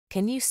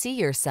Can you see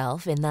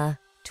yourself in the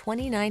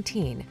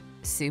 2019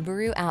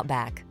 Subaru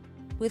Outback?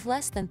 With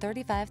less than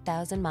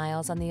 35,000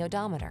 miles on the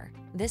odometer,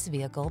 this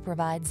vehicle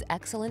provides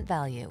excellent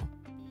value.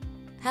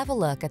 Have a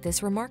look at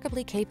this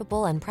remarkably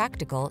capable and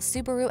practical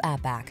Subaru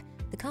Outback,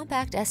 the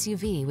compact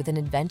SUV with an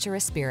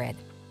adventurous spirit.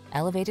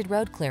 Elevated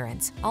road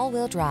clearance,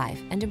 all-wheel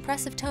drive, and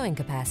impressive towing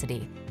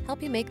capacity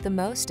help you make the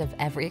most of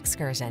every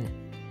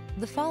excursion.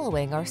 The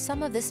following are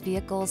some of this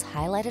vehicle's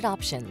highlighted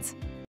options: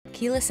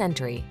 keyless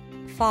entry,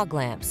 fog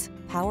lamps,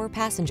 power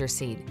passenger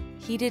seat,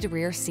 heated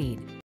rear seat,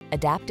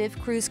 adaptive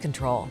cruise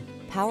control,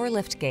 power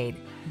liftgate,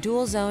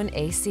 dual zone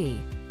AC,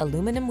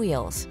 aluminum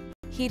wheels,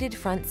 heated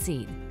front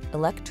seat,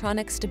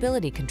 electronic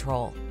stability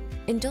control.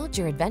 Indulge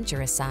your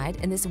adventurous side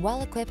in this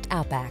well-equipped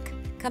Outback.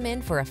 Come in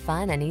for a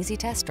fun and easy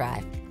test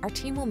drive. Our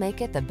team will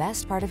make it the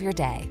best part of your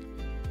day.